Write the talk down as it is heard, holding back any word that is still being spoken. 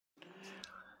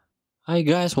Hi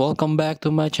guys, welcome back to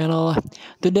my channel.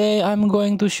 Today I'm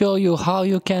going to show you how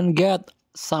you can get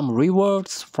some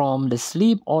rewards from the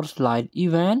sleep or slide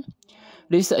event.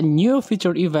 This is a new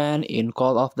feature event in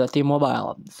Call of Duty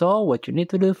Mobile. So what you need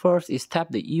to do first is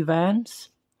tap the events,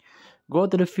 go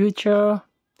to the future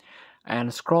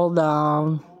and scroll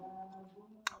down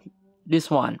this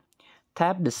one.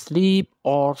 Tap the sleep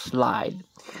or slide.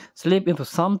 Sleep into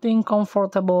something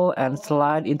comfortable and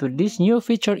slide into this new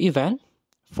feature event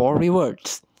for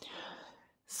rewards.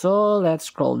 So let's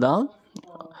scroll down.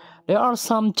 There are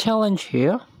some challenge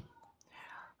here,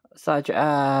 such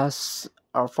as,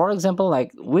 for example,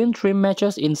 like win 3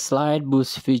 matches in Slide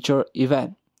Boost feature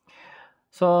event.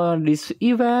 So this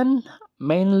event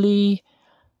mainly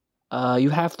you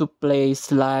have to play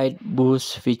Slide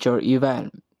Boost feature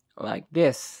event like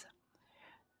this.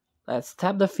 Let's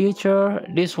tap the feature,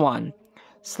 this one,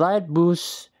 Slide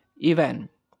Boost event.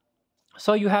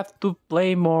 So you have to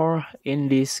play more in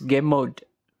this game mode.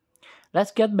 Let's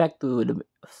get back to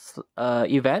the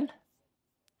event,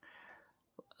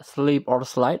 sleep or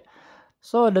slide.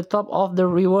 So the top of the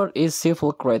reward is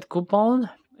civil crate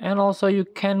coupon, and also you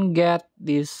can get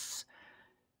this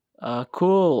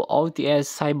cool OTS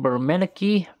Cyber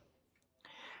Maneki.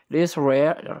 This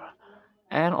rare,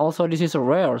 and also this is a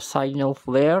rare signal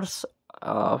flares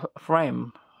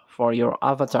frame for your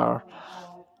avatar.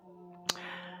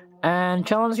 And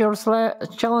challenge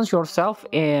yourself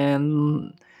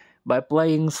in by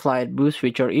playing slide boost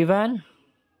feature event,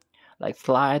 like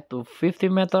slide to 50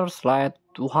 meters, slide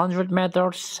to 100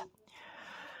 meters.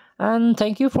 And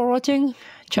thank you for watching.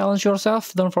 Challenge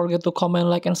yourself. Don't forget to comment,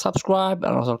 like, and subscribe.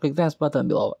 And also click the button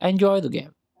below. Enjoy the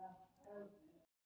game.